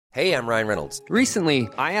Hey, I'm Ryan Reynolds. Recently,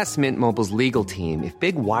 I asked Mint Mobile's legal team if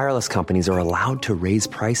big wireless companies are allowed to raise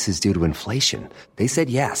prices due to inflation. They said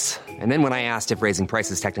yes. And then when I asked if raising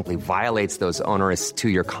prices technically violates those onerous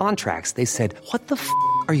two-year contracts, they said, "What the f***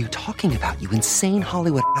 are you talking about, you insane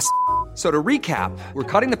Hollywood ass?" So to recap, we're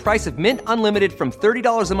cutting the price of Mint Unlimited from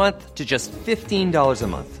 $30 a month to just $15 a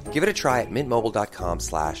month. Give it a try at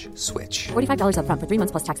mintmobile.com/switch. $45 up front for 3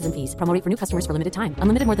 months plus taxes and fees. Promo rate for new customers for limited time.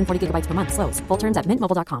 Unlimited more than 40 gigabytes per month. Slows full terms at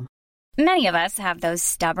mintmobile.com. Many of us have those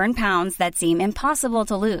stubborn pounds that seem impossible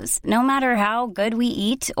to lose, no matter how good we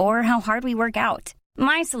eat or how hard we work out.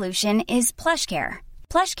 My solution is PlushCare.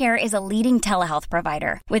 PlushCare is a leading telehealth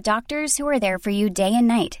provider with doctors who are there for you day and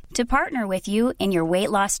night to partner with you in your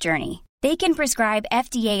weight loss journey. They can prescribe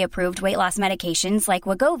FDA-approved weight loss medications like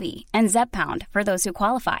Wegovy and Zepbound for those who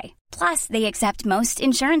qualify. Plus, they accept most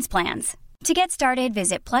insurance plans. To get started,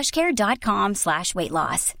 visit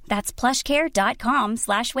plushcare.com/weightloss. That's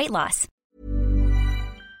plushcare.com/weightloss.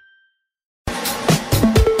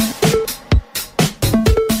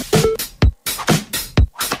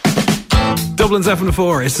 Dublin's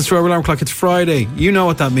FM4, it's the Strawberry Alarm Clock, it's Friday. You know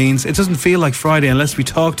what that means. It doesn't feel like Friday unless we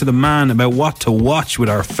talk to the man about what to watch with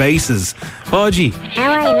our faces. Podgy.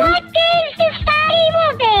 How are you? What is the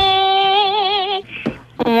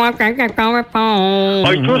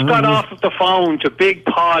I just got off of the phone to Big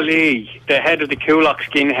Paul Lee, the head of the Coolock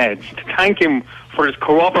Skinheads, to thank him for his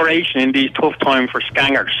cooperation in these tough times for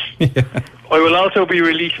scangers. Yeah. I will also be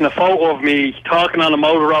releasing a photo of me talking on a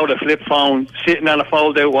Motorola flip phone, sitting on a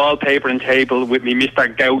fold-out wallpaper and table with me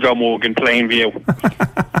Mr. Goujo mug in plain view.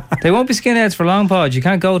 They won't be skinheads for long, Pod. You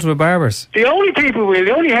can't go to a barber's. The only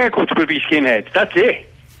haircuts will be skinheads. That's it.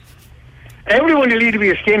 Everyone will either be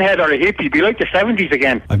a skinhead or a hippie. Be like the 70s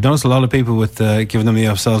again. I've noticed a lot of people with giving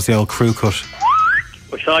themselves the old crew cut.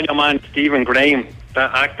 I saw your man Stephen Graham,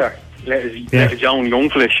 that actor, let his own young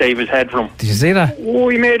fella shave his head from. Did you see that? Oh,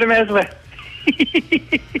 he made a mess of it.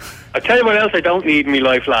 I tell you what else I don't need in my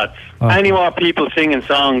life, lads. Any more people singing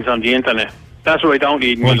songs on the internet. That's what I don't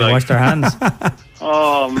need in my life. Wash their hands.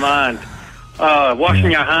 Oh man,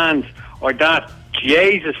 washing your hands, or that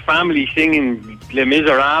Jesus family singing Les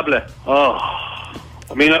Miserables. Oh,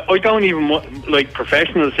 I mean, I don't even like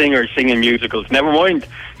professional singers singing musicals. Never mind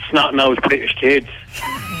snot-nosed British kids.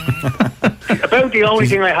 About the only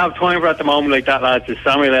thing I have time for at the moment like that, lads, is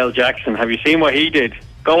Samuel L. Jackson. Have you seen what he did?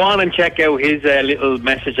 Go on and check out his little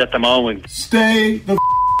message at the moment. Stay the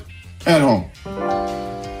at home.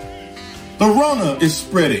 The Rona is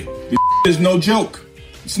spreading. This is no joke.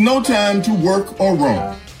 It's no time to work or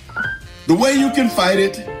roam. The way you can fight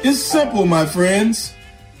it is simple, my friends.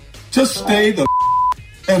 Just stay the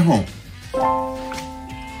at home.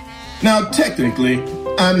 Now, technically,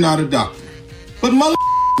 I'm not a doctor, but mother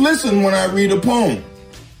listen when I read a poem.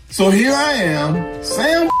 So here I am,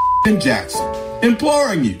 Sam Jackson,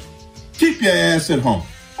 imploring you, keep your ass at home.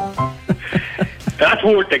 That's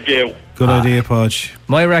worth the gill. Good idea, Podge.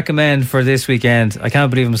 My recommend for this weekend, I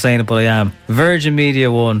can't believe I'm saying it, but I am. Virgin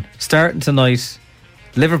Media 1, starting tonight.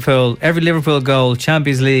 Liverpool, every Liverpool goal,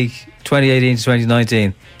 Champions League 2018 to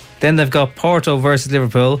 2019. Then they've got Porto versus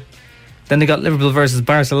Liverpool. Then they got Liverpool versus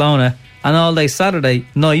Barcelona. And all day Saturday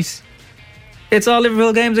night, it's all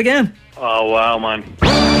Liverpool games again. Oh, wow, man.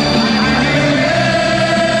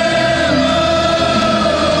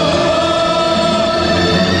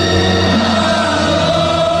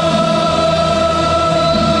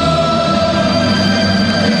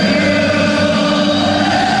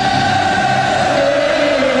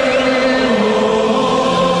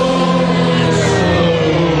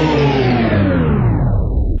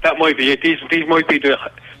 That might be it. These might be the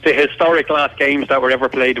historic last games that were ever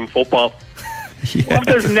played in football. Yeah. Well,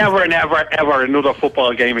 there's never and ever another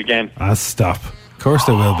football game again. Stop. Of course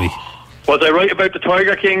there will be. Was I right about the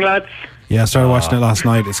Tiger King, lads? Yeah, I started watching it last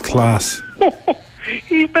night. It's class.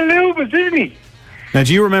 He's beloved, isn't he? Now,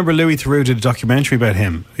 do you remember Louis Theroux did a documentary about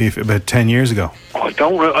him about 10 years ago? Oh,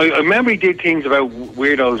 I remember he did things about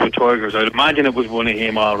weirdos with tigers. I'd imagine it was one of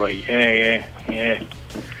him, all right. Yeah.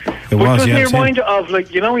 It was, doesn't yeah. It remind you of,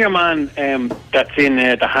 like, you know your man that's in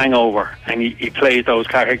The Hangover, and he plays those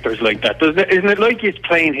characters like that? Isn't it like he's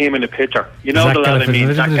playing him in a picture? You know, the lad I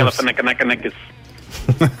mean, Zach Galifianakis.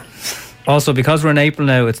 Also, because we're in April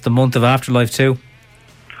now, it's the month of Afterlife 2.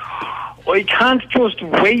 I can't just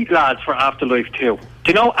wait, lads, for Afterlife 2. Do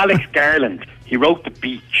you know Alex Garland? He wrote The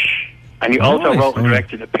Beach, and he also wrote and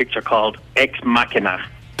directed a picture called Ex Machina.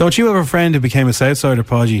 Don't you have a friend who became a Southsider,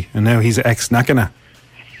 Podgy, and now he's ex-Nakana?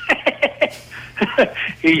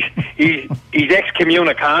 he's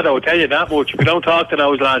excommunicado, I'll tell you that much. We don't talk to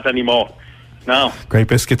those lads anymore. No. Great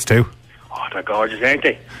biscuits too. Oh, they're gorgeous, aren't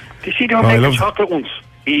they? Did you see them make the chocolate ones?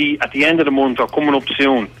 he, at the end of the month or coming up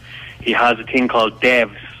soon, he has a thing called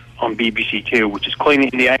Devs on BBC Two, which is kind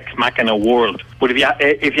of in the Ex Machina world. But if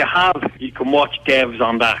you have, you can watch Devs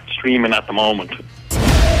on that, streaming at the moment.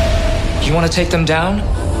 You want to take them down?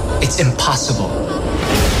 It's impossible.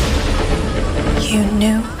 You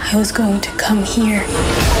knew I was going to come here.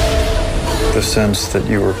 The sense that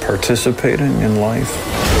you were participating in life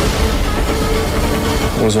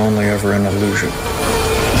was only ever an illusion.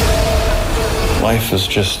 Life is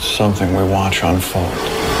just something we watch unfold.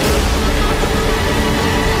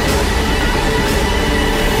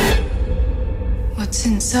 What's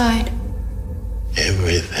inside?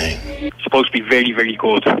 Everything. It's supposed to be very, very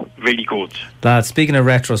good. Really good. Lad, speaking of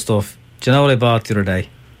retro stuff, do you know what I bought the other day?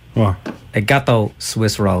 What? A Gatto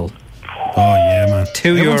Swiss roll. Oh, yeah, man.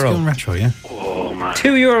 €2. Everyone's going retro, yeah. Oh, man.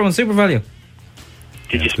 €2 on Super Value.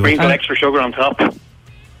 Did you sprinkle extra sugar on top?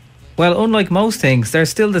 Well, unlike most things, they're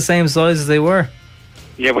still the same size as they were.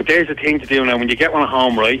 Yeah, but there's a thing to do now. When you get one at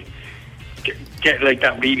home, right, get like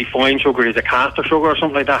that really fine sugar. Is a caster sugar or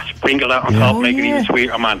something like that? Sprinkle that on top, make it even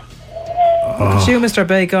sweeter, man. Look at you, Mr.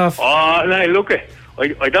 Bake Off. Oh, now look it.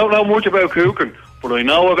 I don't know much about cooking, but I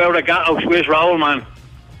know about a Gatto Swiss roll, man.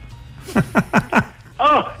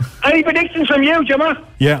 Oh, any predictions from you, Gemma?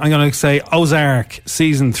 Yeah, I'm going to say Ozark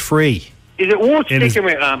Season 3. Is it worth sticking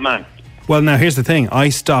with that, man? Well, now, here's the thing. I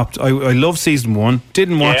stopped. I loved Season 1.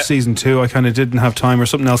 Didn't watch Season 2. I kind of didn't have time, or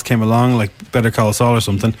something else came along, like Better Call Saul or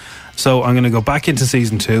something. So I'm going to go back into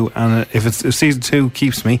Season 2, and if Season 2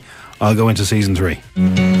 keeps me, I'll go into Season 3.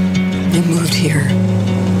 You moved here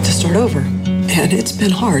to start over, and it's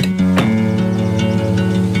been hard.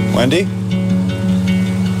 Wendy?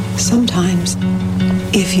 Sometimes,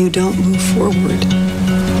 if you don't move forward,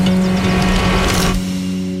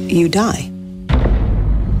 you die.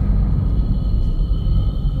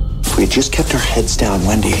 If we just kept our heads down,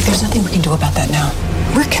 Wendy. There's nothing we can do about that now.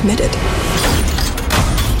 We're committed.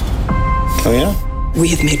 Oh, yeah? We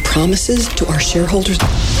have made promises to our shareholders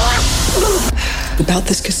about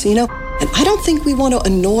this casino, and I don't think we want to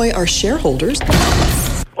annoy our shareholders.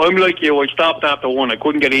 I'm like you. I stopped after 1. I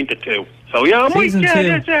couldn't get into 2. So yeah,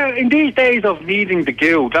 in these days of needing the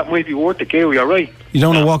goo, that might be worth the goo. You're right. You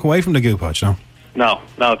don't want to walk away from the goo patch, no? No.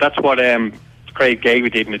 That's what Craig Gager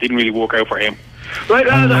did, and it didn't really work out for him. Right,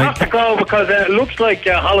 lads, I have to go because it looks like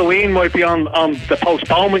Halloween might be on the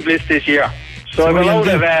postponement list this year. So I've a load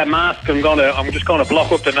of masks. I'm just gonna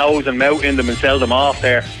block up the nose and mouth in them and sell them off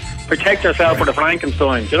there. Protect yourself for the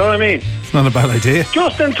Frankenstein. Do you know what I mean? It's not a bad idea.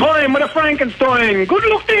 Just in time with a Frankenstein. Good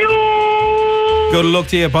luck to you. Good luck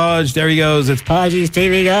to you, Podge. There he goes. It's Podge's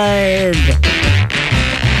TV Guide.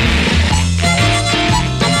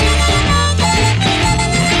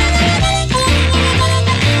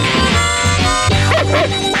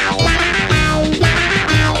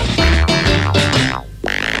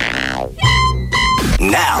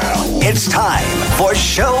 Now, it's time for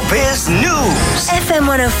Showbiz News. FM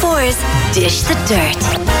 104's Dish the Dirt.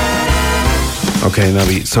 Okay,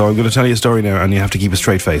 Nobby, so I'm going to tell you a story now, and you have to keep a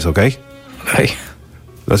straight face, okay? Okay.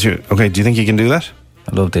 Okay, do you think you can do that?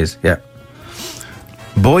 I love this, yeah.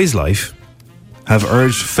 Boys Life have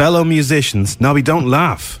urged fellow musicians... Nobby, don't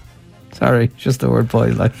laugh. Sorry, just the word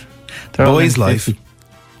Boys Life. Boys Life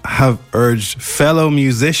have urged fellow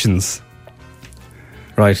musicians...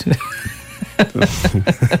 Right.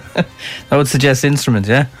 That would suggest instrument,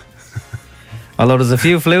 yeah? Although there's a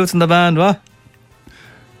few flutes in the band, what?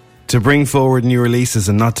 To bring forward new releases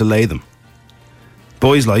and not delay them.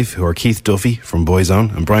 Boys Life, who are Keith Duffy from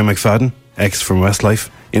Boyzone and Brian McFadden, ex from Westlife,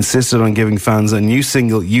 insisted on giving fans a new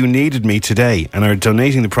single, You Needed Me, today, and are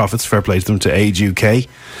donating the profits, fair play to them, to Age UK.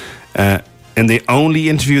 In the only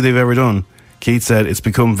interview they've ever done, Keith said, it's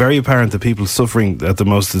become very apparent that people suffering at the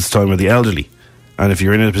most this time are the elderly. And if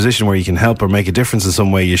you're in a position where you can help or make a difference in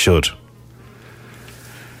some way, you should.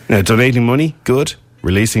 Now, donating money, good.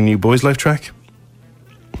 Releasing new Boys Life track.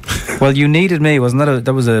 Well, You Needed Me, wasn't that?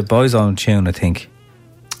 That was a Boyzone tune, I think.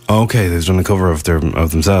 Okay, they've done a cover of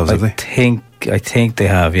themselves, have they? I think they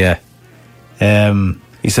have, yeah.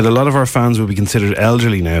 He said a lot of our fans will be considered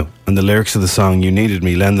elderly now, and the lyrics of the song "You Needed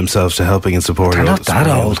Me" lend themselves to helping and supporting. They're not that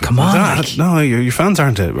old. Come on, no, your fans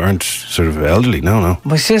aren't sort of elderly. No.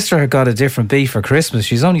 My sister got a different bee for Christmas.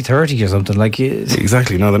 She's only 30 or something. Like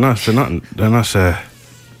exactly. No, they're not.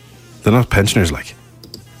 They're not pensioners. Like.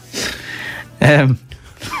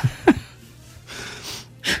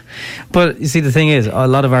 But you see, the thing is, a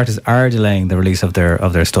lot of artists are delaying the release of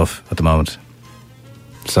their stuff at the moment.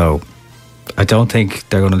 So I don't think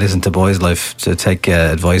they're going to listen to Boys Life to take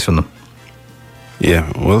advice from them.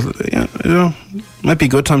 Yeah, well, yeah, might be a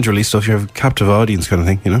good time to release stuff. You have a captive audience kind of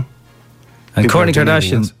thing, you know. And Kourtney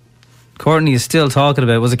Courtney is still talking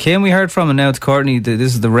about it. Was it Kim we heard from? And now it's Courtney.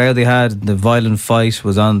 This is the row they had. The violent fight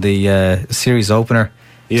was on the series opener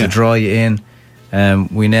to draw you in.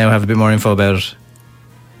 We now have a bit more info about it.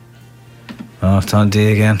 Oh, it's on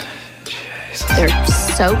D again. They're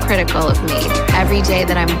so critical of me. Every day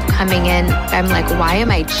that I'm coming in, I'm like, why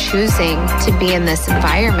am I choosing to be in this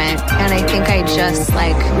environment? And I think I just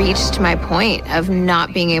reached my point of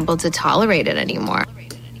not being able to tolerate it anymore.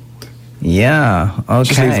 Yeah, okay.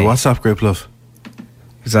 Just leave the WhatsApp group, love.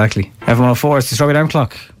 Exactly. FM104, it's the Strawberry Alarm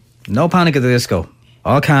Clock. No panic at the disco.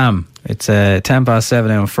 All calm. It's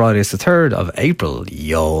 7:10 on Friday. It's the 3rd of April,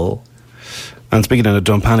 yo. And speaking of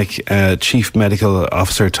Don't Panic, Chief Medical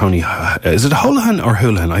Officer Tony, is it Holohan or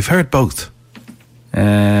Houlihan? I've heard both.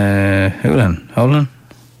 Houlihan.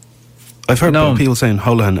 I've heard people saying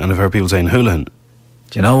Holohan and I've heard people saying Houlihan.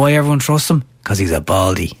 Do you know why everyone trusts him? Because he's a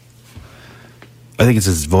baldy. I think it's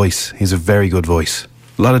his voice. He's a very good voice.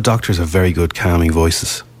 A lot of doctors have very good calming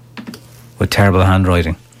voices. With terrible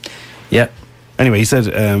handwriting. Yeah. Anyway, he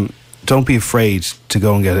said, don't be afraid to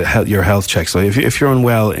go and get your health check. So if you're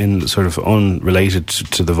unwell in sort of unrelated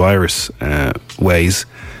to the virus ways,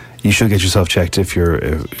 you should get yourself checked if you're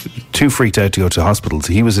too freaked out to go to hospitals.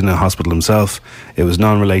 He was in a hospital himself. It was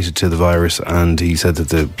non-related to the virus, and he said that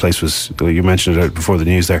the place was, you mentioned it before the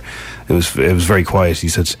news there, it was very quiet. He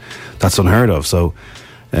said that's unheard of. So,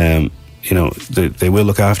 they will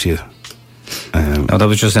look after you. No, that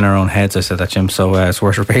was just in our own heads. I said that, Jim. So it's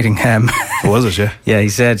worth repeating. Was it? Yeah. Yeah. He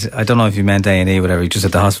said, I don't know if you meant A&E, whatever. He just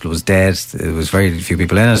said the hospital was dead. There was very few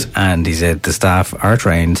people in it, and he said the staff are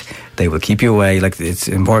trained. They will keep you away. It's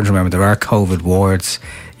important to remember there are COVID wards.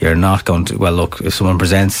 You're not going to. Well, look, if someone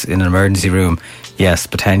presents in an emergency room, yes,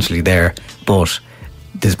 potentially there. But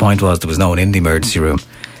his point was there was no one in the emergency room.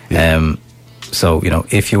 Yeah. So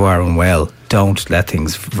if you are unwell, don't let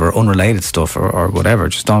things for unrelated stuff or whatever.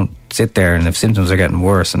 Just don't sit there, and if symptoms are getting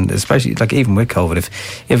worse, and especially even with COVID,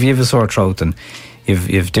 if you have a sore throat and you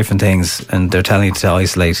have different things and they're telling you to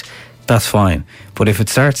isolate, that's fine. But if it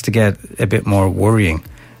starts to get a bit more worrying,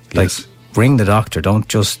 ring the doctor. Don't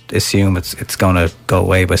just assume it's going to go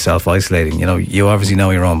away by self-isolating. You obviously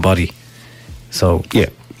know your own body. So yeah.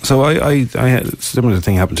 So I had a similar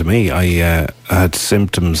thing happen to me. I had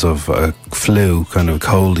symptoms of a flu, kind of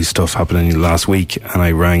coldy stuff happening last week, and I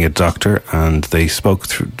rang a doctor, and they spoke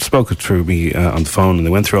it through me on the phone, and they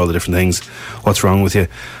went through all the different things. What's wrong with you?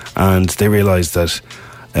 And they realised that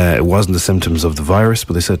it wasn't the symptoms of the virus,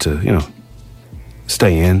 but they said to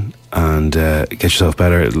stay in and get yourself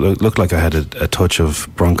better. It looked like I had a touch of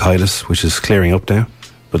bronchitis, which is clearing up now.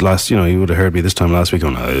 But you would have heard me this time last week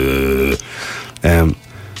going.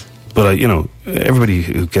 But everybody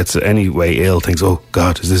who gets any way ill thinks, "Oh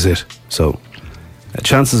God, is this it?" So,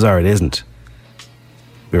 chances are it isn't.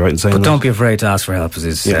 You're right in saying. But that. Don't be afraid to ask for help.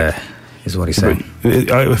 Is what he's saying.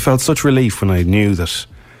 I felt such relief when I knew that,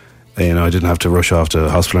 I didn't have to rush off to the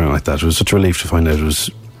hospital or anything like that. It was such a relief to find out it was,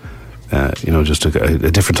 just a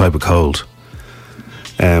different type of cold.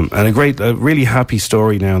 And a really happy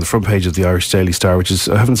story now on the front page of the Irish Daily Star, which is,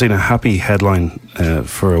 I haven't seen a happy headline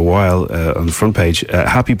for a while on the front page.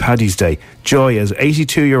 Happy Paddy's Day. Joy as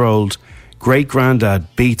 82-year-old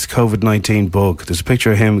great-granddad beats COVID-19 bug. There's a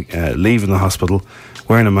picture of him leaving the hospital,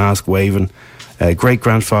 wearing a mask, waving.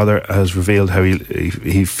 Great-grandfather has revealed how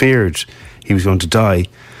he feared he was going to die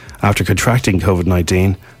after contracting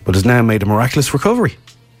COVID-19, but has now made a miraculous recovery.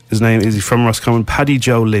 His name is from Roscommon, Paddy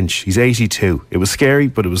Joe Lynch. He's 82. It was scary,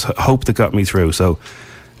 but it was hope that got me through. So,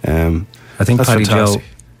 I think Paddy Joe.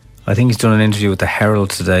 I think he's done an interview with the Herald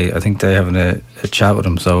today. I think they're having a chat with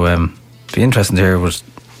him. So, be interesting to hear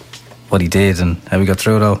what he did and how he got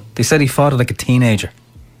through it all. They said he fought it like a teenager.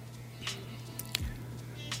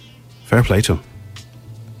 Fair play to him.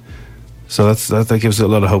 So that gives a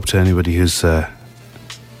lot of hope to anybody who's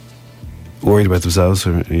worried about themselves,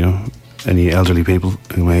 or any elderly people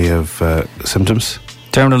who may have symptoms.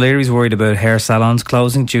 Dermot O'Leary's worried about hair salons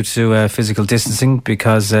closing due to physical distancing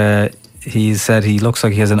because he said he looks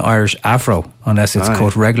like he has an Irish afro unless it's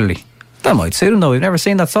cut regularly. That might suit him though. We've never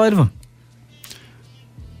seen that side of him.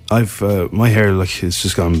 I've my hair it's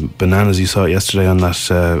just gone bananas. You saw it yesterday on that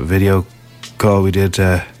video call we did.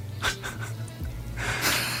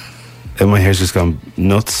 And my hair's just gone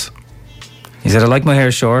nuts. He said, I like my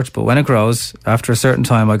hair short, but when it grows, after a certain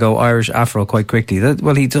time, I go Irish afro quite quickly.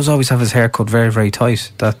 He does always have his hair cut very, very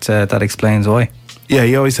tight. That explains why. Yeah,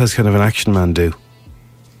 he always has kind of an action man do.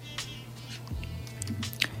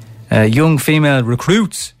 Young female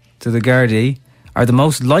recruits to the Gardaí are the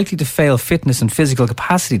most likely to fail fitness and physical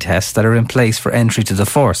capacity tests that are in place for entry to the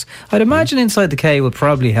force. I'd imagine Inside the K will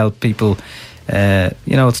probably help people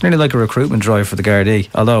It's nearly like a recruitment drive for the Gardaí.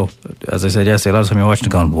 Although, as I said yesterday, a lot of time you're watching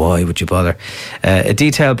it going, why would you bother? A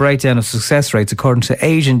detailed breakdown of success rates according to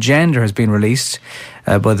age and gender has been released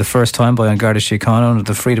by the first time by An Garda Síochána under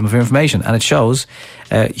the Freedom of Information, and it shows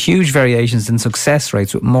huge variations in success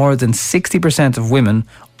rates, with more than 60% of women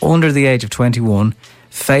under the age of 21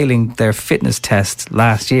 failing their fitness test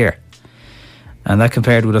last year. And that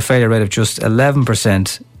compared with a failure rate of just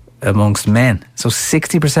 11% amongst men. So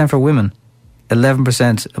 60% for women,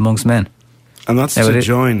 11% amongst men. And that's now, to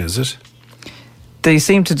join, is it? They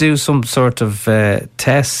seem to do some sort of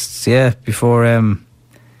tests, before,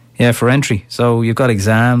 for entry. So you've got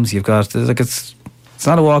exams, it's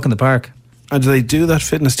not a walk in the park. And do they do that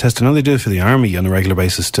fitness test? I know they do it for the army on a regular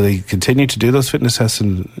basis. Do they continue to do those fitness tests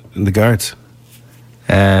in the guards?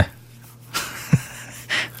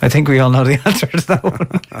 I think we all know the answer to that one.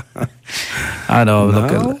 I know.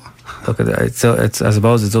 No? Look at it. So I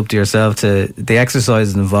suppose it's up to yourself to. The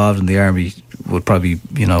exercises involved in the army would probably,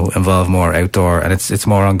 involve more outdoor, and it's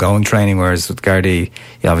more ongoing training. Whereas with Gardaí,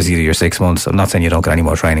 you obviously do your 6 months. I'm not saying you don't get any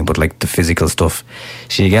more training, but like the physical stuff,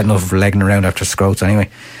 so you get enough legging around after scrotes anyway.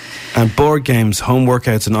 And board games, home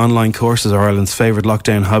workouts and online courses are Ireland's favourite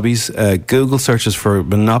lockdown hobbies. Google searches for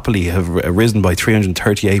Monopoly have risen by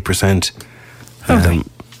 338%.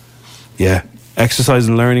 Yeah. Exercise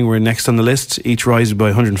and learning were next on the list, each rising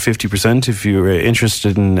by 150%. If you're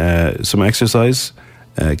interested in some exercise,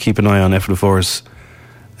 keep an eye on F104's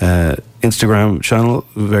Instagram channel.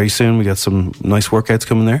 Very soon we got some nice workouts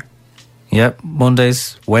coming there. Yep,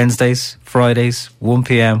 Mondays, Wednesdays, Fridays, 1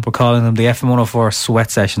 p.m. We're calling them the FM104 sweat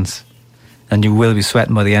sessions, and you will be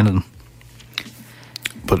sweating by the end of them.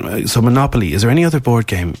 But so Monopoly, is there any other board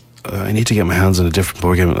game? I need to get my hands on a different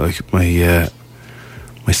board game. Like my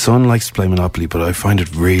son likes to play Monopoly, but I find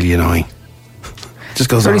it really annoying. It just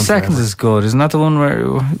goes 30 on seconds forever. Is good. Isn't that the one where...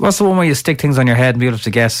 What's the one where you stick things on your head and be able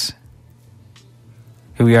to guess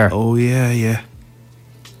who we are? Oh, yeah.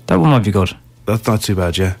 That one might be good. That's not too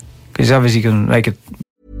bad, yeah. Because obviously you can make it...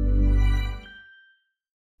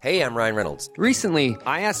 Hey, I'm Ryan Reynolds. Recently,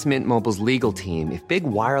 I asked Mint Mobile's legal team if big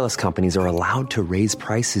wireless companies are allowed to raise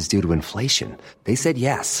prices due to inflation. They said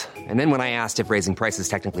yes. And then when I asked if raising prices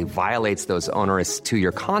technically violates those onerous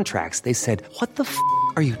 2-year contracts, they said, "What the f***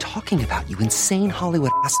 are you talking about, you insane Hollywood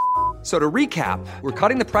ass?" So to recap, we're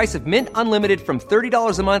cutting the price of Mint Unlimited from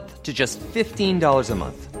 $30 a month to just $15 a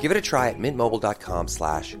month. Give it a try at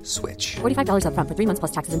mintmobile.com/switch. $45 up front for 3 months plus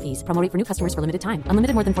taxes and fees. Promo rate for new customers for limited time.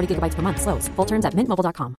 Unlimited more than 40 gigabytes per month. Slows full terms at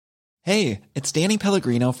mintmobile.com. Hey, it's Danny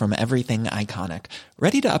Pellegrino from Everything Iconic.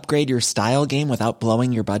 Ready to upgrade your style game without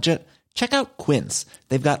blowing your budget? Check out Quince.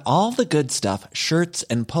 They've got all the good stuff, shirts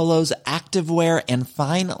and polos, activewear, and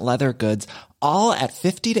fine leather goods, all at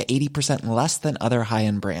 50 to 80% less than other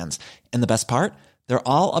high-end brands. And the best part? They're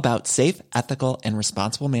all about safe, ethical, and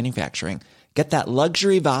responsible manufacturing. Get that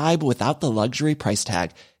luxury vibe without the luxury price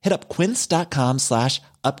tag. Hit up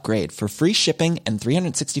quince.com/upgrade for free shipping and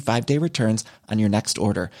 365-day returns on your next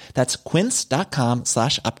order. That's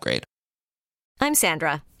quince.com/upgrade. I'm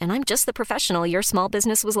Sandra, and I'm just the professional your small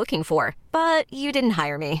business was looking for. But you didn't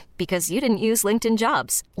hire me because you didn't use LinkedIn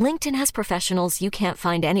Jobs. LinkedIn has professionals you can't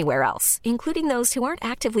find anywhere else, including those who aren't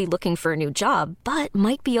actively looking for a new job, but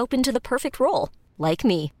might be open to the perfect role, like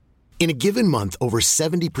me. In a given month, over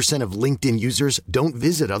 70% of LinkedIn users don't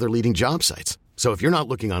visit other leading job sites. So if you're not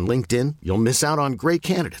looking on LinkedIn, you'll miss out on great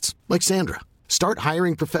candidates like Sandra. Start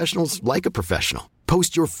hiring professionals like a professional.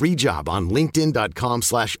 Post your free job on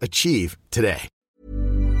linkedin.com/achieve today.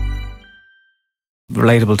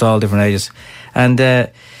 Relatable to all different ages. And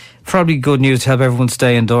probably good news to help everyone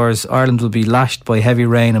stay indoors. Ireland will be lashed by heavy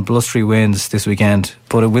rain and blustery winds this weekend,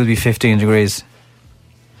 but it will be 15 degrees.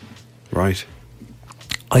 Right.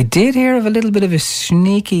 I did hear of a little bit of a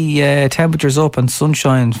sneaky temperatures up and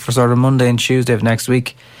sunshine for sort of Monday and Tuesday of next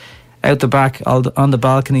week. Out the back, on the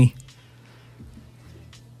balcony.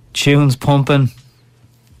 Tunes pumping.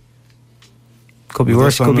 Could be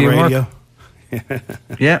worse, could be more.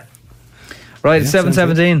 Yeah. Right, it's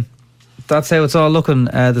 7:17. That's how it's all looking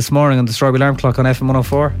this morning on the Strawberry Alarm Clock on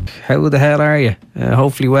FM104. How the hell are you?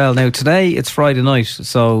 Hopefully well. Now, today it's Friday night,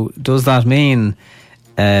 so does that mean...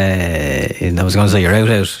 I was going to say you're out.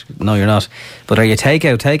 No, you're not. But are you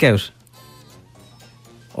takeout?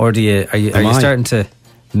 Or are you starting to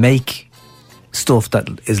make stuff that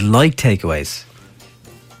is like takeaways?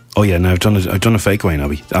 Oh yeah, no, I've done a fakeaway,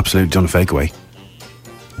 Nobby. Absolutely done a fakeaway.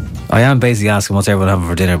 I am basically asking what's everyone having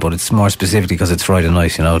for dinner, but it's more specifically because it's Friday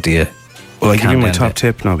night, you know. Do you... Well, I give you my top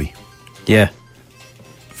tip, Nobby. Yeah.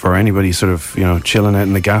 For anybody sort of, chilling out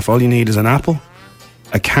in the gaff, all you need is an apple,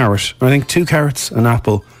 a carrot, I think 2 carrots, an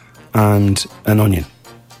apple and an onion.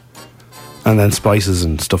 and then spices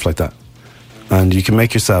and stuff like that. And you can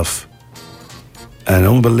make yourself an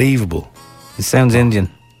unbelievable... It sounds Indian.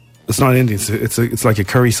 It's not Indian. It's like a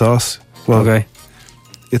curry sauce. Well, okay.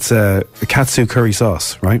 It's a katsu curry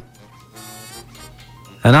sauce, right?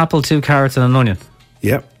 An apple, 2 carrots and an onion.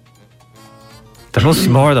 Yep. There must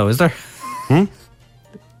be more though, is there? Hmm?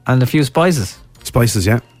 And a few spices. Spices,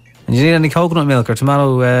 yeah. And you need any coconut milk or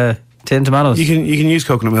tomato, tin tomatoes? You can use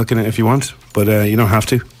coconut milk in it if you want, but you don't have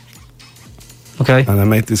to. Okay. And I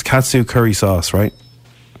made this katsu curry sauce, right?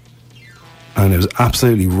 And it was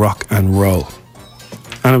absolutely rock and roll.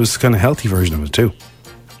 And it was kind of healthy version of it too.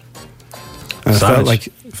 And it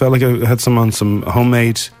felt like I had some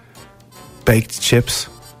homemade baked chips.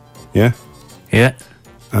 Yeah? Yeah.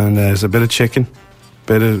 And there's a bit of chicken,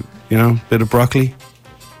 bit of broccoli,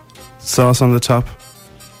 sauce on the top.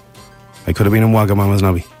 I could have been in Wagamama's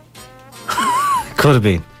Nobby. Could have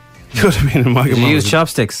been. Could have been in Wagamama's. Did you use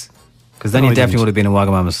chopsticks? Because then you definitely would have been in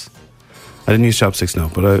Wagamama's. I didn't use chopsticks, no.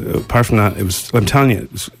 But apart from that, it was... I'm telling you,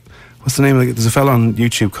 what's the name of it? There's a fella on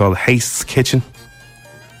YouTube called Haste's Kitchen.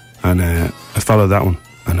 And I followed that one.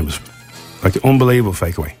 And it was like an unbelievable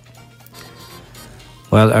fakeaway.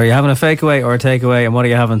 Well, are you having a fakeaway or a takeaway? And what are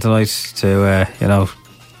you having tonight to,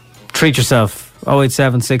 treat yourself?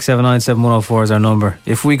 087 679 7104 is our number.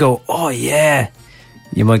 If we go, oh yeah,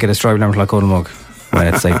 you might get a strawberry lemon clock mug when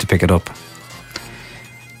it's safe to pick it up.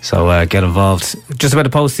 So get involved. Just about to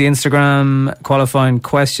post the Instagram qualifying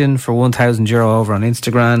question for €1,000 over on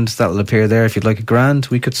Instagram. That'll appear there. If you'd like a grand,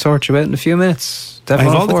 we could sort you out in a few minutes. I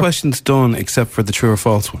have all the questions done except for the true or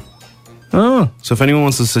false one. Oh. So if anyone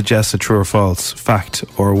wants to suggest a true or false fact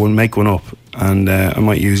or make one up, and I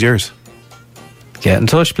might use yours. Get in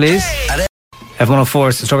touch, please. F104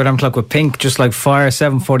 is the Strawberry Alarm Clock with Pink, just like fire,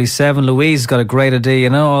 7:47. Louise got a great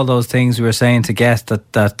idea. All those things we were saying to get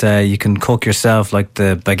that you can cook yourself, like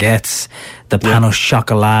the baguettes, the pain au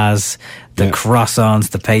chocolats, the croissants,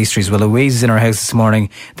 the pastries. Well, Louise is in her house this morning.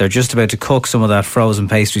 They're just about to cook some of that frozen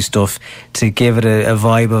pastry stuff to give it a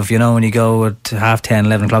vibe of, when you go at 10:30,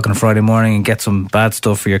 11 o'clock on a Friday morning and get some bad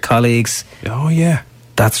stuff for your colleagues. Oh, yeah.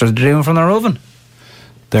 That's what they're doing from their oven.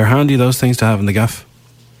 They're handy, those things to have in the gaff.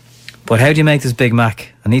 But how do you make this Big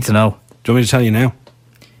Mac? I need to know. Do you want me to tell you now?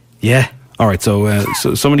 Yeah. All right, so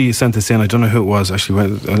somebody sent this in. I don't know who it was, actually.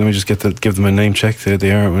 Let me just give them a name check. There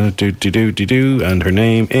they are. And her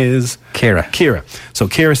name is... Kira. So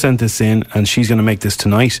Kira sent this in, and she's going to make this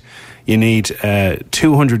tonight. You need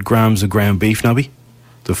 200 grams of ground beef, Nobby,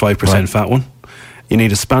 the 5% fat one. You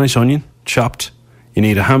need a Spanish onion, chopped. You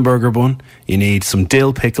need a hamburger bun. You need some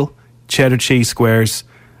dill pickle, cheddar cheese squares,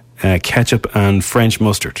 ketchup, and French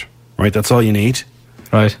mustard. Right, that's all you need.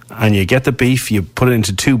 Right. And you get the beef, you put it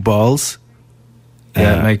into 2 balls.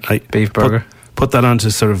 Yeah, make beef burger. Put that onto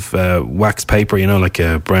sort of wax paper,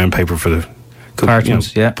 like brown paper for the...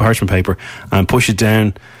 Parchment, parchment paper. And push it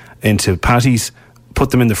down into patties, put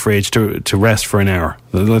them in the fridge to rest for an hour.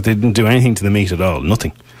 They didn't do anything to the meat at all,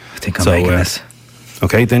 nothing. I think I'm making this.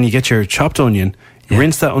 Okay, then you get your chopped onion,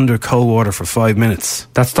 rinse that under cold water for 5 minutes.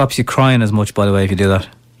 That stops you crying as much, by the way, if you do that.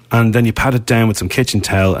 And then you pat it down with some kitchen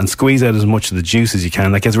towel and squeeze out as much of the juice as you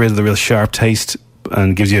can. That gets rid of the real sharp taste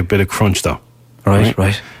and gives you a bit of crunch, though. Right.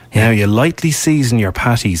 Yeah. Now you lightly season your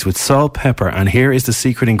patties with salt, pepper, and here is the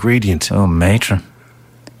secret ingredient. Oh, matron.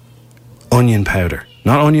 Onion powder.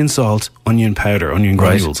 Not onion salt, onion powder, onion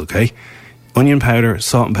granules, okay? Onion powder,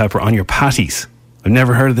 salt and pepper on your patties. I've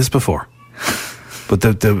never heard of this before. But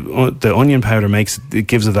the onion powder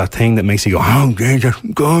gives it that thing that makes you go, oh,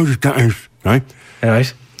 gorgeous, right? All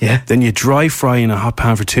right. Yeah. Then you dry fry in a hot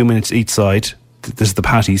pan for 2 minutes each side. This is the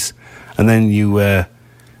patties. And then you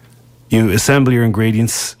assemble your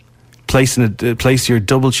ingredients, place your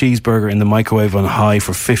double cheeseburger in the microwave on high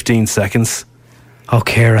for 15 seconds. Oh,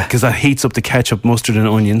 Kira. Because that heats up the ketchup, mustard and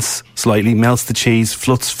onions slightly, melts the cheese,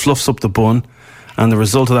 fluffs up the bun, and the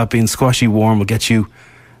result of that being squashy warm will get you...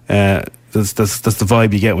 That's the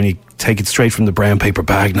vibe you get when you take it straight from the brown paper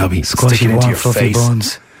bag, Nobby. Squashy warm, into your fluffy face.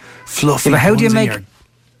 Buns. Fluffy but how do you make... Your...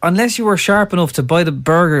 Unless you were sharp enough to buy the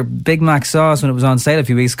burger Big Mac sauce when it was on sale a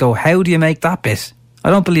few weeks ago, how do you make that bit? I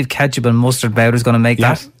don't believe ketchup and mustard powder is going to make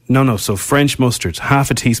that. No. So French mustard, half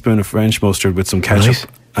a teaspoon of French mustard with some ketchup,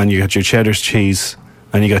 and you got your cheddar cheese,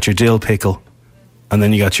 and you got your dill pickle, and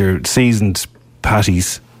then you got your seasoned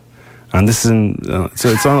patties. And this is so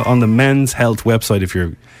it's on the Men's Health website. If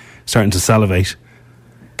you're starting to salivate,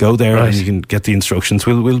 go there and you can get the instructions.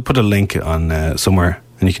 We'll put a link on somewhere.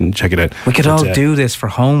 And you can check it out. We could all do this for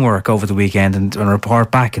homework over the weekend and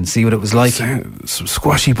report back and see what it was like. Some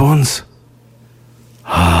squashy buns. Squashy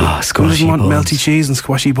buns. Who doesn't want melty cheese and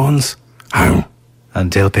squashy buns?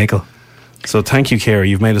 And dill pickle. So thank you, Ciara.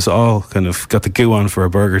 You've made us all kind of got the goo on for a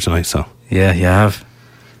burger tonight. So Yeah, you have.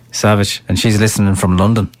 Savage. And she's listening from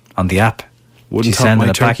London on the app. Wouldn't She's top sending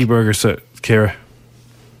my it back. turkey burger, Ciara.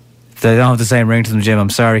 They don't have the same ring to them, Jim. I'm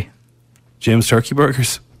sorry. Jim's Turkey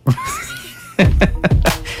Burgers.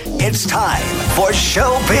 It's time for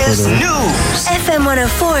Showbiz News. FM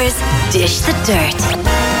 104's Dish the Dirt.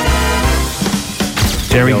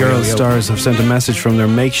 Derry Girls stars have sent a message from their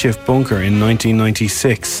makeshift bunker in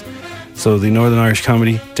 1996. So the Northern Irish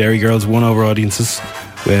comedy Derry Girls won over audiences.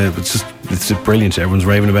 It's brilliant. Everyone's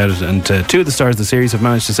raving about it. And two of the stars of the series have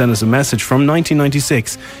managed to send us a message from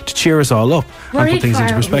 1996 to cheer us all up and put things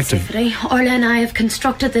into perspective. Orla and I have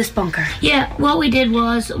constructed this bunker. Yeah, what we did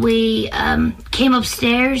was we came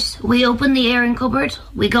upstairs, we opened the airing cupboard,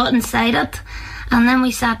 we got inside it, and then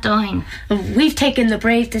we sat down. We've taken the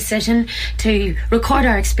brave decision to record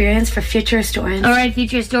our experience for future historians. All right,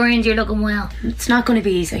 future historians, you're looking well. It's not going to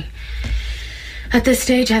be easy. At this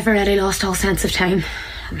stage, I've already lost all sense of time.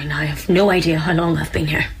 I mean, I have no idea how long I've been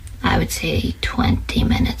here. I would say 20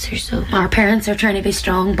 minutes or so. Our parents are trying to be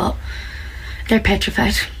strong, but they're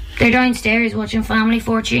petrified. They're downstairs watching Family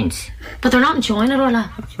Fortunes. But they're not enjoying it, Orla.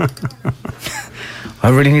 I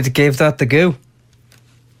really need to give that the go.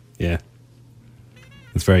 Yeah.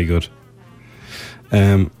 It's very good.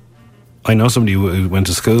 I know somebody who went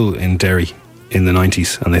to school in Derry in the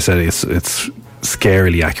 90s, and they said it's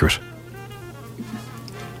scarily accurate.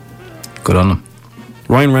 Good on them.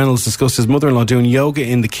 Ryan Reynolds discussed his mother-in-law doing yoga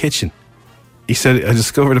in the kitchen. He said, I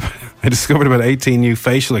discovered about 18 new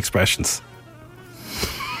facial expressions.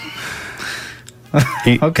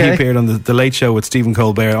 He appeared on the Late Show with Stephen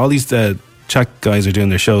Colbert. All these chat guys are doing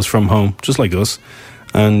their shows from home, just like us.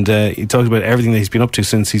 And he talked about everything that he's been up to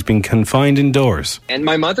since he's been confined indoors. And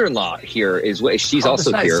my mother-in-law here she's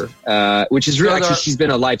also nice. Here, which is really, actually, she's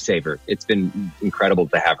been a lifesaver. It's been incredible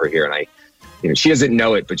to have her here. And she doesn't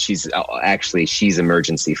know it, but she's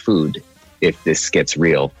emergency food if this gets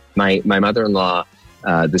real. My mother-in-law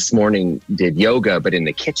this morning did yoga, but in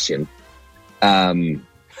the kitchen. And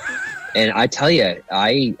I tell you,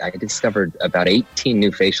 I discovered about 18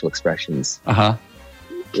 new facial expressions. Hot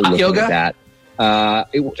yoga? At that.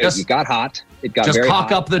 It got hot. It got just very cock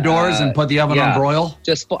hot. Up the doors and put the oven on broil?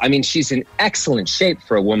 She's in excellent shape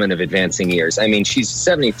for a woman of advancing years. I mean, she's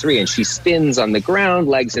 73 and she spins on the ground,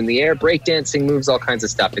 legs in the air, breakdancing moves, all kinds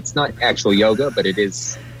of stuff. It's not actual yoga, but it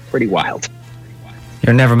is pretty wild.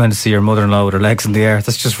 You're never meant to see your mother-in-law with her legs in the air.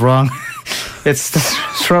 That's just wrong. It's the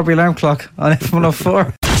Strawberry Alarm Clock on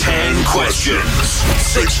F104. 10 questions,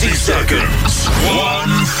 60 seconds,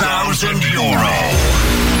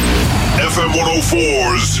 €1,000. FM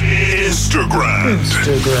 104's Instagram.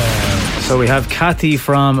 So we have Kathy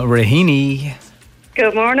from Raheny.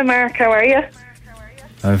 Good morning, Mark. How are you?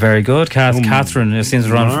 Very good, Catherine. It seems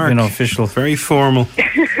wrong, official. Very formal.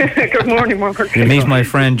 Good morning, Mark. You meet my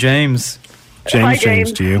friend James. Hi,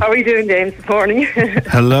 James. To you. How are you doing, James, this morning?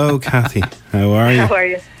 Hello, Kathy. How are you? How are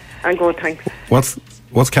you? I'm good, thanks.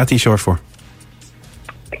 What's Kathy short for?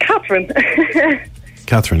 Catherine.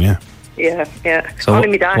 Catherine, yeah. Yeah. So only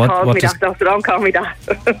my dad calls me that, so don't call me that.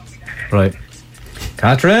 Right.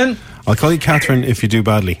 Catherine? I'll call you Catherine if you do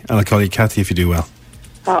badly, and I'll call you Kathy if you do well.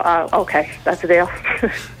 Okay, that's a deal.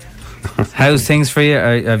 How's things for you?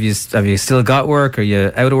 Have you still got work? Are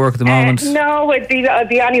you out of work at the moment? No, I'd be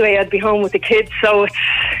home with the kids, so it's,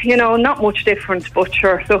 not much different, but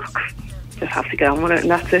sure, look, just have to get on with it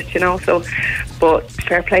and that's it, so, but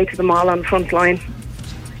fair play to them all on the front line.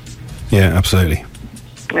 Yeah, absolutely.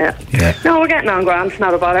 Yeah. No, we're getting on grand. It's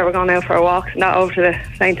not a bother. We're going out for a walk, not over to the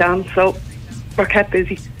St. Anne's, so we're kept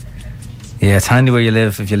busy. Yeah, it's handy where you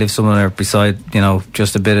live. If you live somewhere beside,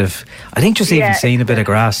 just a bit of, I think just even seeing a bit of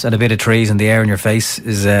grass and a bit of trees in the air in your face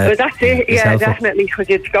is well, that's it. is helpful. Definitely, because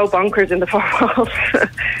you'd go bonkers in the four walls.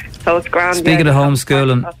 So it's grand. Speaking of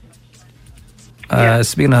homeschooling, I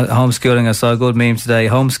saw a good meme today.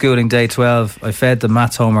 Homeschooling day 12. I fed the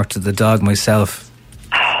maths homework to the dog myself.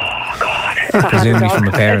 Presumably from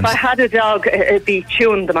the parents. If I had a dog, it'd be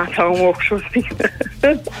chewing the maths homework, trust me.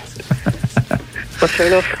 But sure,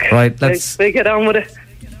 look, right, let's get on with it.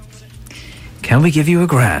 Can we give you a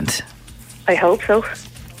grand? I hope so.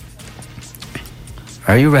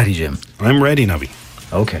 Are you ready, Jim? I'm ready, Nobby.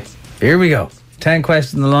 Okay, here we go. 10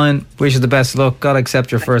 questions in the line. Wish you the best of luck. Gotta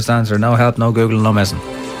accept your first answer. No help, no Google, no messing.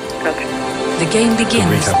 Okay. The game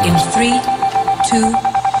begins in 3, 2,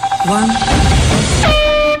 1.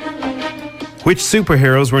 Which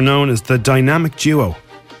superheroes were known as the dynamic duo?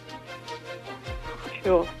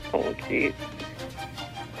 Sure. Oh, geez.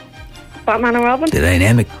 Batman and Robin? The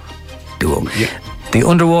dynamic duo. Yeah. The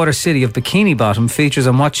underwater city of Bikini Bottom features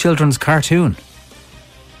on what children's cartoon?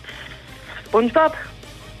 SpongeBob.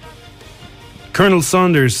 Colonel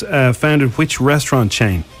Saunders founded which restaurant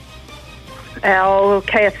chain?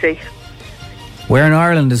 KFC. Where in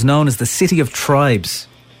Ireland is known as the City of Tribes?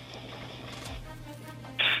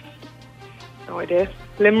 No idea.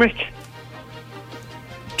 Limerick.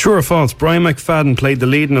 True or false? Brian McFadden played the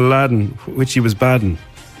lead in Aladdin, which he was bad in.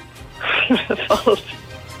 False.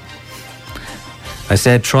 I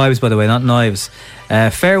said tribes, by the way, not knives.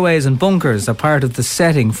 Fairways and bunkers are part of the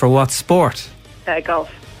setting for what sport? Golf.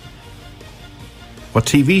 What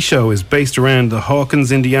TV show is based around the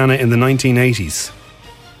Hawkins, Indiana in the 1980s?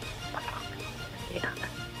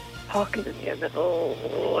 Hawkins, Indiana.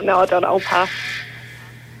 Oh, no, I don't know. Pass.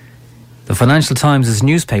 The Financial Times is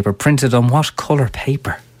newspaper printed on what colour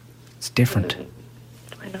paper? It's different.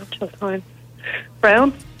 Financial Times.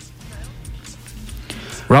 Brown.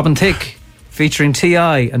 Robin Thicke, featuring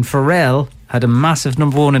T.I. and Pharrell, had a massive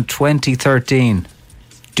number 1 in 2013.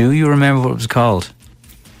 Do you remember what it was called?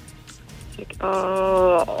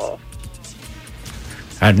 Oh.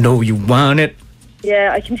 I know you want it.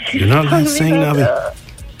 Yeah, I can see. You're not allowed to sing, Nobby.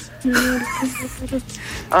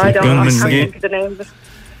 I can't think of the name of it.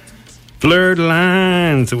 Blurred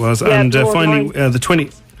Lines it was. Yeah, and Blurred finally the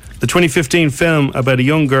 2015 film about a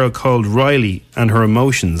young girl called Riley and her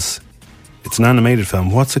emotions. It's an animated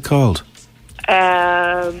film. What's it called?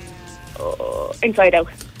 Inside Out.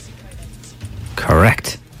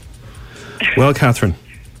 Correct. Well, Catherine.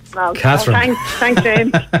 Well, Catherine. Thanks,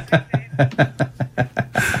 James.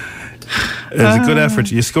 It was a good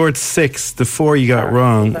effort. You scored 6. The 4 you got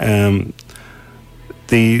wrong.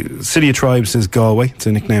 The City of Tribes is Galway. It's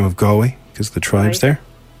a nickname of Galway because the tribes there.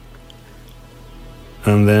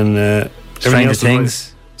 And then Stranger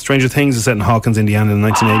Things. Stranger Things is set in Hawkins, Indiana in the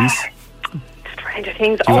 1980s. Stranger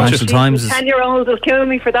Things. Financial Times is 10-year-olds will kill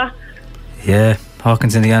me for that. Yeah,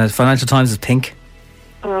 Hawkins, Indiana. Financial Times is pink.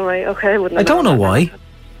 All right, okay. I don't know why.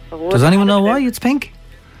 Does anyone know why it's pink?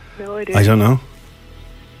 No idea. I don't know.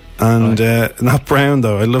 And not brown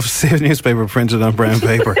though. I'd love to see a newspaper printed on brown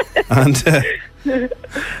paper. And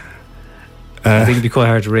I think it'd be quite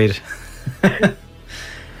hard to read.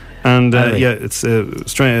 And Anyway. yeah, it's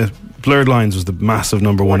Blurred Lines was the massive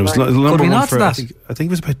number 1. It was number Could we 1 not for that? I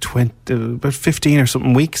think it was about 15 or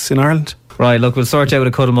something weeks in Ireland. Right, look, we'll sort you out with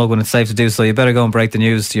a cut and mug when it's safe to do so. You better go and break the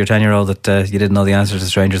news to your 10-year-old that you didn't know the answer to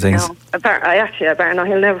Stranger Things. No, I better not.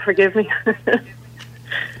 He'll never forgive me.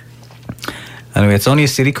 Anyway, it's only a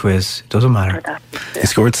silly quiz. Doesn't matter. You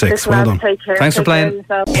scored 6. Well done. Thanks for playing.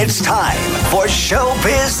 It's time for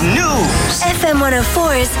Showbiz News. FM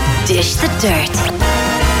 104's Dish the Dirt.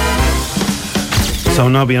 So,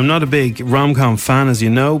 Nobby, I'm not a big rom-com fan, as you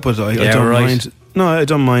know, but I don't mind. No, I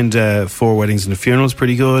don't mind. 4 Weddings and a Funeral's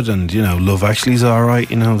pretty good, and Love Actually's all right.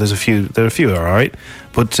 There are a few that are all right,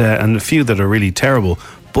 but and a few that are really terrible.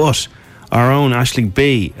 But our own Aisling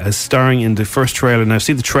B is starring in the first trailer. Now, I've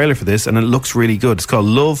seen the trailer for this, and it looks really good. It's called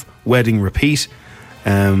Love, Wedding, Repeat.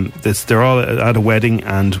 They're all at a wedding,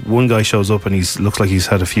 and one guy shows up, and looks like he's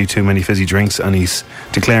had a few too many fizzy drinks, and he's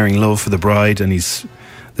declaring love for the bride, and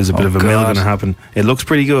there's a bit of a mill going to happen. It looks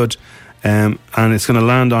pretty good, and it's going to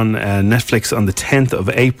land on Netflix on the 10th of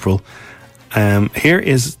April. Here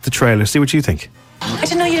is the trailer. See what you think. I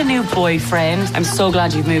didn't know you had a new boyfriend. I'm so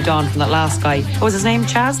glad you've moved on from that last guy. What was his name,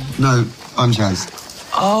 Chaz? No, I'm Chaz.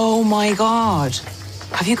 Oh my God.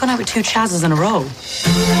 Have you gone out with 2 Chazes in a row?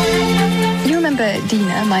 You remember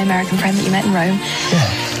Dina, my American friend that you met in Rome?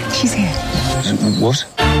 Yeah. She's here. What?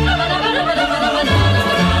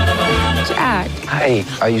 Jack. Hey,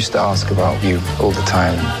 I used to ask about you all the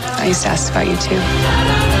time. I used to ask about you too.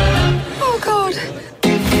 Oh God.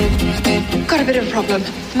 Got a bit of a problem.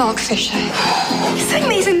 Mark Fisher. He's saying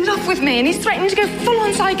that he's in love with me and he's threatening to go full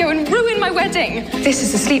on psycho and ruin my wedding. This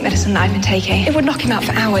is the sleep medicine that I've been taking. It would knock him out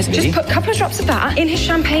for hours. Me? Just put a couple of drops of that in his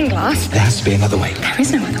champagne glass. There has to be another way. There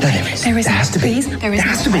is no other way. There is. There is. There has to be. Please. There is. There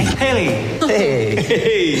has to be. Haley!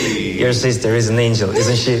 Hey! Your sister is an angel,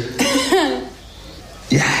 isn't she?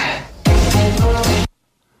 Yeah.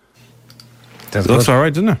 It looks all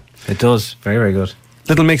right, doesn't it? It does. Very, very good.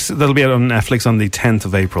 Little Mix, that'll be out on Netflix on the 10th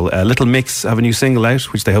of April. Little Mix have a new single out,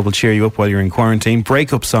 which they hope will cheer you up while you're in quarantine.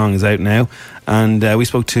 Breakup Song is out now. And we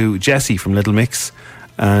spoke to Jessie from Little Mix,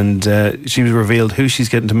 and she was revealed who she's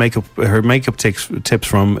getting to her makeup tips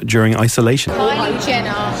from during isolation. Kylie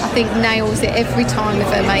Jenner, I think, nails it every time with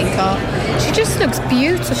her makeup. She just looks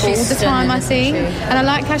beautiful all the time, I think. And I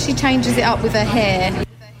like how she changes it up with her hair.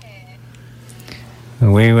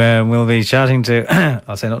 We will be chatting to...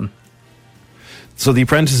 I'll say nothing. So The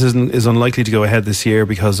Apprentice is unlikely to go ahead this year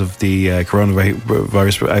because of the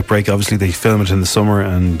coronavirus outbreak. Obviously, they film it in the summer,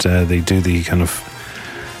 and they do the kind of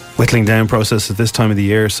whittling down process at this time of the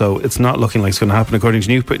year, so it's not looking like it's going to happen. According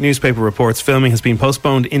to newspaper reports, filming has been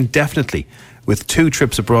postponed indefinitely, with 2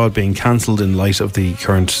 trips abroad being cancelled in light of the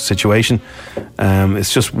current situation.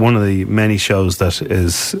 It's just one of the many shows that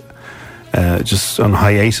is just on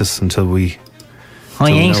hiatus until we...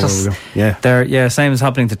 Hiatus. Yeah. Same as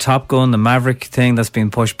happening to Top Gun, the Maverick thing that's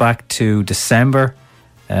been pushed back to December.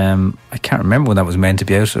 I can't remember when that was meant to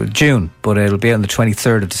be out, so June, but it'll be out on the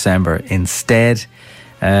 23rd of December instead.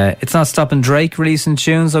 It's not stopping Drake releasing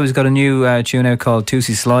tunes, though. He's got a new tune out called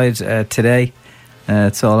Tootsie Slide today.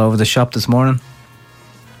 It's all over the shop this morning.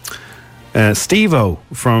 Steve-O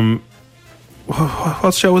from...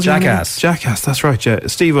 What show was Jackass. he? Jackass, that's right. Yeah.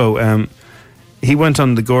 Steve-O, he went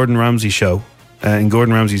on the Gordon Ramsay show in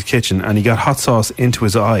Gordon Ramsay's kitchen, and he got hot sauce into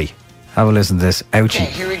his eye. Have a listen to this. Ouchie. Okay,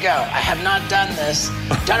 here we go. I have not done this.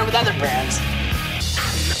 Done it with other brands.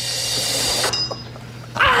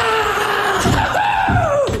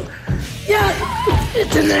 Yeah,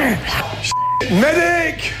 it's in there.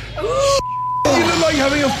 Medic! You look like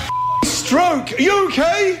having a stroke. Are you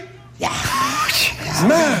okay? Yeah.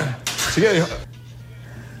 Man. So yeah.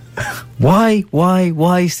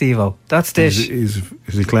 Why, Steve-O? That's this. He's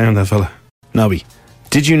a clown, that fella. Nobby,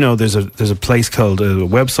 did you know there's a place called a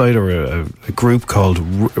website or a group called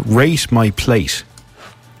Rate My Plate?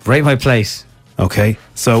 Rate My Plate. Okay,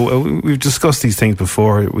 so we've discussed these things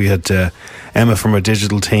before. We had Emma from our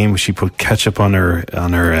digital team. She put ketchup on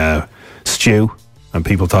her stew, and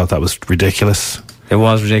people thought that was ridiculous. It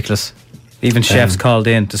was ridiculous. Even chefs called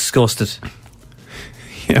in, disgusted.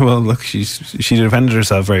 Yeah, well, look, she defended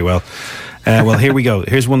herself very well. Well, here we go.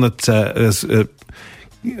 Here's one that has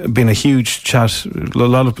been a huge chat.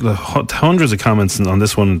 Hundreds of comments on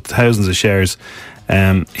this one, thousands of shares.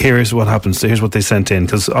 Here's what happens. Here's what they sent in,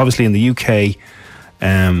 because obviously in the UK,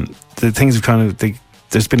 the things have kind of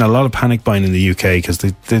there's been a lot of panic buying in the UK because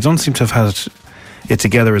they don't seem to have had it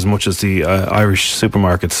together as much as the Irish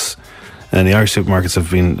supermarkets. And the Irish supermarkets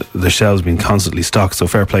the shelves have been constantly stocked, so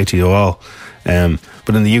fair play to you all.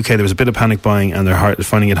 But in the UK, there was a bit of panic buying, and they're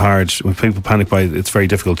finding it hard. When people panic buy, it's very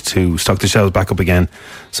difficult to stock the shelves back up again.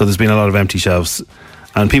 So there's been a lot of empty shelves,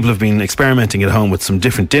 and people have been experimenting at home with some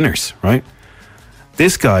different dinners, right?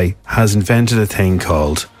 This guy has invented a thing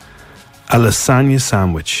called a lasagna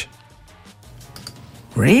sandwich.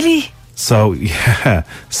 Really? So, yeah.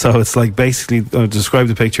 So it's like basically, describe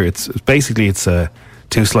the picture. It's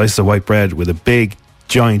 2 slices of white bread with a big,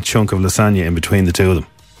 giant chunk of lasagna in between the two of them.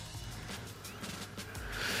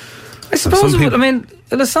 I suppose, a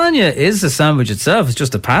lasagna is a sandwich itself. It's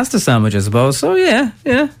just a pasta sandwich, I suppose. So, yeah.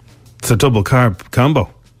 It's a double carb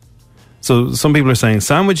combo. So some people are saying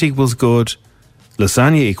sandwich equals good,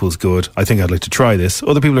 lasagna equals good. I think I'd like to try this.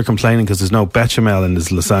 Other people are complaining because there's no bechamel in this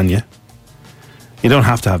lasagna. You don't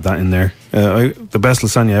have to have that in there. The best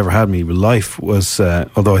lasagna I ever had in my life was,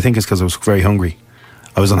 although I think it's because I was very hungry.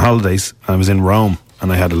 I was on holidays and I was in Rome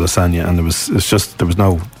and I had a lasagna, and there was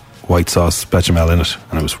no white sauce bechamel in it,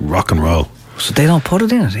 and it was rock and roll. So they don't put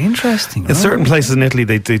it in it. Interesting. In certain places in Italy,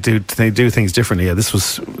 they do things differently. Yeah, this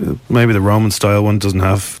was maybe the Roman style one doesn't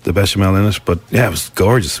have the bechamel in it, but yeah, it was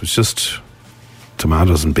gorgeous. It was just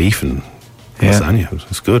tomatoes and beef and lasagna. It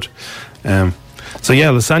was good. So yeah,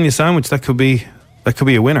 lasagna sandwich, that could be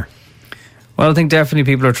a winner. Well, I think definitely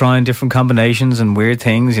people are trying different combinations and weird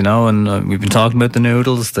things, and we've been talking about the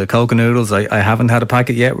noodles, the Coca noodles. I haven't had a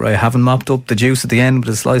packet yet where I haven't mopped up the juice at the end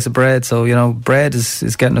with a slice of bread. So, bread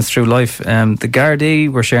is getting us through life. The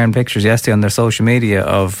Gardaí were sharing pictures yesterday on their social media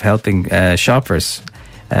of helping shoppers.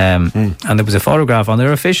 And there was a photograph on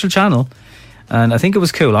their official channel, and I think it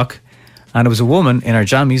was Coolock, and it was a woman in her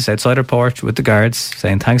jammies outside her porch with the guards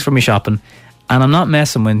saying, "Thanks for me shopping." And I'm not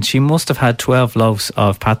messing when she must have had 12 loaves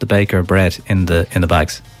of Pat the Baker bread in the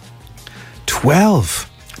bags. 12?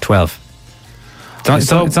 12.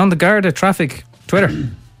 It's on the Garda traffic Twitter.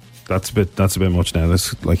 That's a bit much now.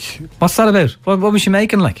 That's like, what's that about? What was she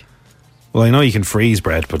making like? Well, I know you can freeze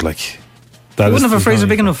bread, but like that wouldn't have a freezer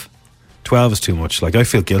big enough. 12 is too much. Like, I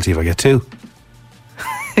feel guilty if I get 2.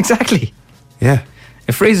 Exactly. Yeah.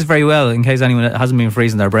 It freezes very well in case anyone hasn't been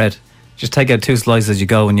freezing their bread. Just take out 2 slices as you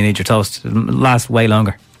go when you need your toast. It'll last way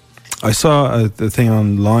longer. I saw a thing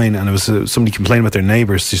online, and it was somebody complaining about their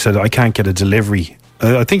neighbours. She said, "I can't get a delivery."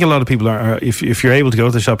 I think a lot of people are if you're able to go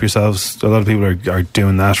to the shop yourselves, a lot of people are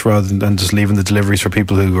doing that rather than just leaving the deliveries for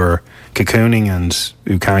people who are cocooning and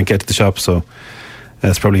who can't get to the shop. So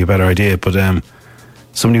that's probably a better idea. But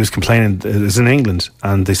somebody was complaining, it was in England,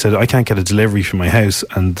 and they said, "I can't get a delivery from my house."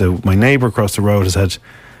 And my neighbour across the road has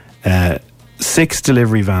had 6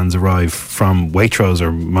 delivery vans arrive from Waitrose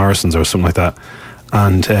or Morrison's or something like that,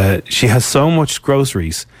 and she has so much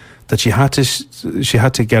groceries that she had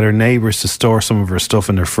to get her neighbours to store some of her stuff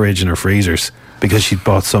in her fridge and her freezers because she'd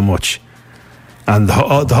bought so much. And the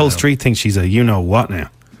whole street thinks she's a you-know-what now.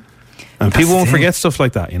 And people won't forget stuff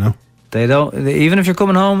like that, you know? They don't. Even if you're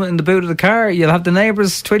coming home in the boot of the car, you'll have the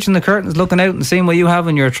neighbours twitching the curtains, looking out and seeing what you have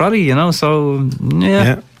in your trolley, you know? So,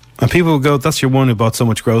 yeah. And people will go, that's your one who bought so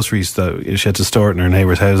much groceries that she had to store it in her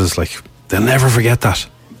neighbours' houses. Like, they'll never forget that.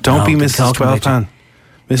 Don't be Mrs. 12-Pan.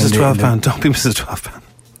 Mrs. 12-Pan, don't be Mrs. 12-Pan.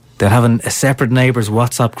 They'll have a separate neighbours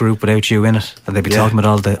WhatsApp group without you in it, and they'll be talking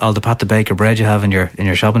about all the Pat the Baker bread you have in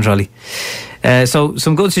your shopping trolley. So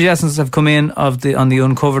some good suggestions have come in on the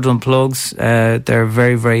Uncovered Unplugs. They're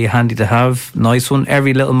very, very handy to have. Nice one.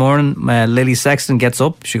 Every little morning, Lily Sexton gets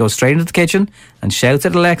up. She goes straight into the kitchen and shouts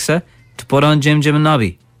at Alexa to put on Jim Jim and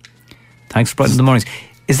Nobby. Thanks for brightening the mornings.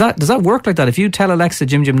 Does that work like that? If you tell Alexa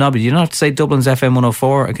Jim Jim Nobby, do you not have to say Dublin's FM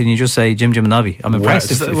 104, or can you just say Jim Jim and Nobby? I'm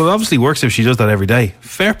impressed. Well, it obviously works if she does that every day.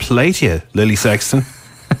 Fair play to you, Lily Sexton.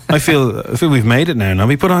 I feel we've made it now.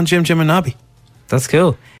 Nobby, put on Jim Jim and Nobby. That's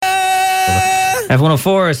cool.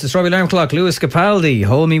 F104, it's the Strawberry Alarm Clock. Lewis Capaldi,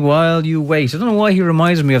 Hold Me While You Wait. I don't know why he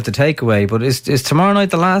reminds me of the takeaway, but is tomorrow night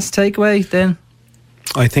the last takeaway then?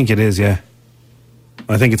 I think it is, yeah.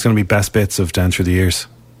 I think it's going to be best bits of Down Through the Years.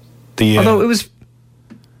 Although it was...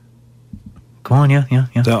 Go on, yeah.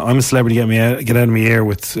 I'm a Celebrity, Get Out of Me Ear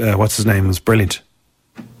with, what's his name? It was brilliant.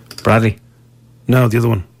 Bradley? No, the other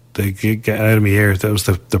one. The Get Out of Me Ear. That was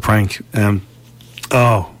the prank.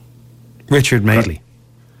 Richard Madeley.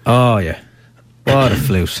 Oh, yeah. What a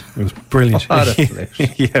flute. It was brilliant. What a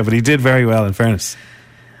flute. Yeah, but he did very well, in fairness.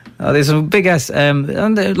 There's some big ass...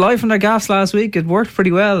 and live from their gaffs last week, it worked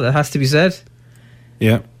pretty well, it has to be said.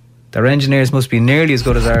 Yeah. Their engineers must be nearly as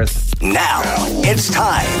good as ours. Now, it's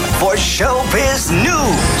time for Showbiz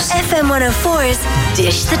News. FM 104's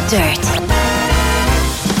Dish the Dirt.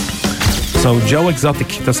 So Joe Exotic,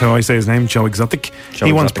 that's how I say his name, Joe Exotic.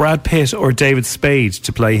 He wants Brad Pitt or David Spade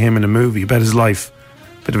to play him in a movie about his life.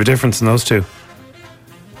 Bit of a difference in those two.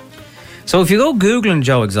 So if you go Googling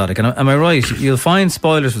Joe Exotic, and am I right, you'll find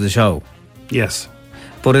spoilers for the show. Yes.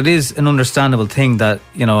 But it is an understandable thing that,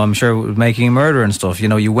 you know, I'm sure with Making a Murderer and stuff, you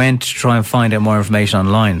know, you went to try and find out more information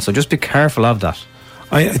online. So just be careful of that.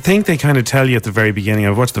 I think they kind of tell you at the very beginning.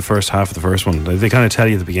 I've watched the first half of the first one. They kind of tell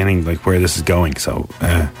you at the beginning, like, where this is going. So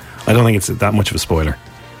I don't think it's that much of a spoiler.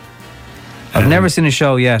 I've never seen a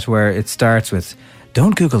show yet where it starts with,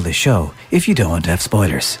 don't Google this show if you don't want to have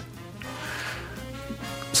spoilers.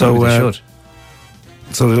 So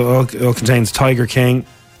it all contains Tiger King,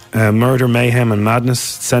 murder, mayhem and madness.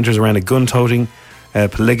 Centres around a gun-toting,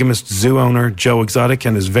 polygamist zoo owner Joe Exotic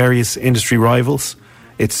and his various industry rivals.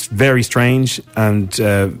 It's very strange and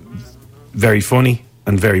very funny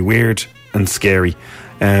and very weird and scary.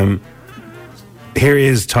 Here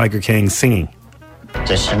is Tiger King singing.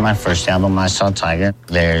 This is my first album, I Saw Tiger.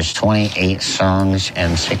 There's 28 songs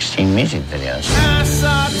and 16 music videos. I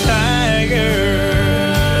saw Tiger,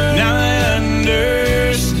 now I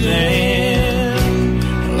understand.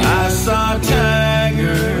 I saw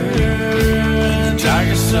Tiger,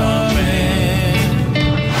 Tiger saw me.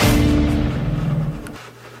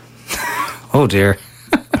 Oh dear.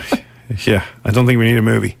 Yeah, I don't think we need a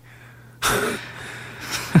movie.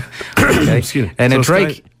 Okay. Excuse me. And then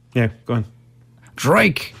Drake. Yeah, go on.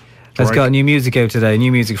 Drake has got new music out today,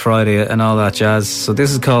 New Music Friday and all that jazz. So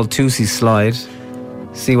this is called Tootsie Slide.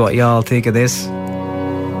 See what y'all think of this.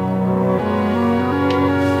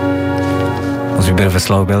 Must be a bit of a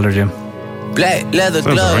slow builder, Jim. Black leather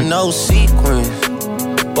glove, no sequins.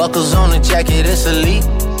 Buckles on the jacket, it's elite.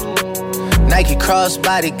 Nike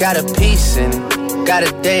crossbody got a piece in it.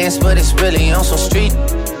 Gotta dance, but it's really on some street.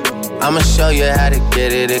 I'ma show you how to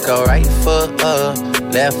get it. It go right foot up,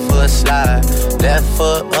 left foot slide, left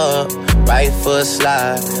foot up, right foot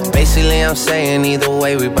slide. Basically I'm saying either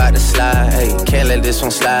way we bout to slide. Hey, can't let this one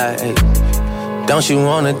slide. Hey, don't you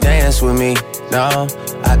wanna dance with me? No,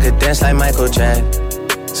 I could dance like Michael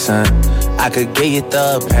Jackson. I could get you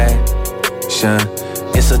the passion.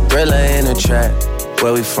 It's a thriller in a trap.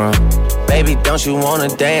 Where we from? Baby, don't you wanna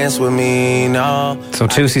dance with me? No. So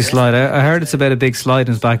Tootsie Slide. I heard it's about a big slide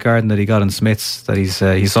in his back garden that he got in Smith's that he's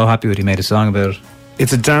so happy with. He made a song about it.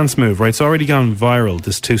 It's a dance move, right? It's already gone viral,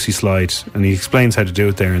 this Tootsie Slide, and he explains how to do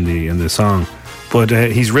it there in the song. But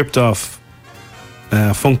he's ripped off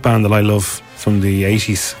a funk band that I love from the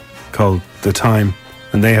 80s called The Time,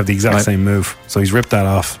 and they have the exact same move. So he's ripped that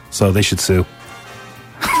off, so they should sue.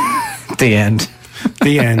 The end.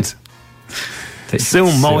 The end. Sue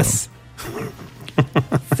him, Morris.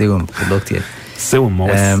 Sue him. Good luck to you. Sue him,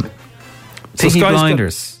 Morris. Peaky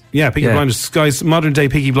Blinders. Yeah, Peaky Blinders. Guys, modern day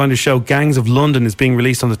Peaky Blinders show Gangs of London is being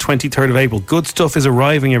released on the 23rd of April. Good stuff is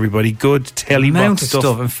arriving, everybody. Good telly box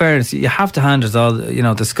stuff. In fairness, you have to hand it all. You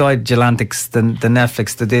know, the Sky Gelantics, the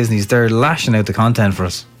Netflix, the Disneys, they're lashing out the content for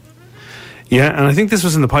us. Yeah, and I think this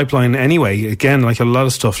was in the pipeline anyway. Again, like a lot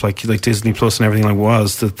of stuff, like Disney Plus and everything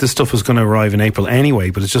that this stuff was going to arrive in April anyway,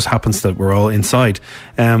 but it just happens that we're all inside.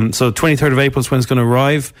 So 23rd of April is when it's going to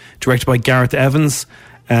arrive, directed by Gareth Evans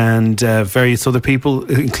and various other people.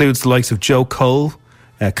 It includes the likes of Joe Cole,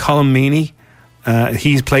 Colm Meaney.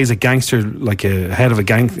 He plays a gangster, like a head of a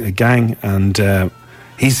gang, and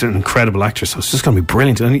he's an incredible actor, so it's just going to be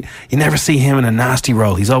brilliant. And you never see him in a nasty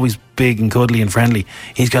role. He's always big and cuddly and friendly.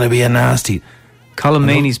 He's going to be a nasty. Colm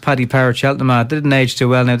Meaney's Paddy Power Cheltenham didn't age too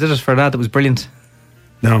well now, did it? For that was brilliant.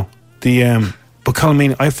 No. But Colm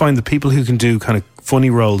Meaney, I find the people who can do kind of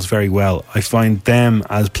funny roles very well, I find them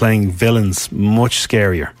as playing villains much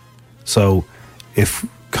scarier. So if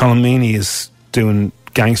Colm Meaney is doing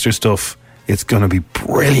gangster stuff, it's going to be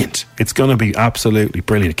brilliant. It's going to be absolutely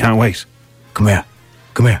brilliant. Can't wait. Come here.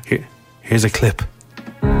 Here's a clip.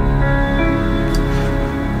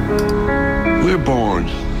 We're born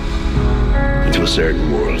into a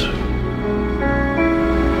certain world.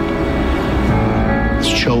 It's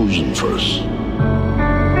chosen for us.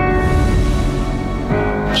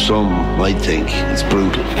 Some might think it's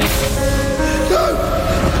brutal. No,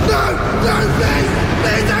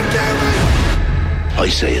 please don't kill me! I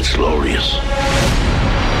say it's glorious.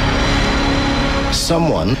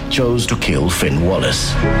 Someone chose to kill Finn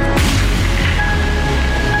Wallace.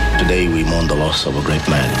 Today we mourn the loss of a great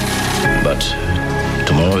man, but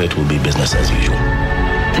tomorrow it will be business as usual.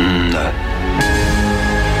 No.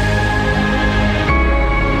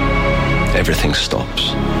 Everything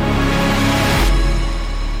stops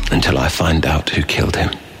until I find out who killed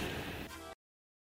him.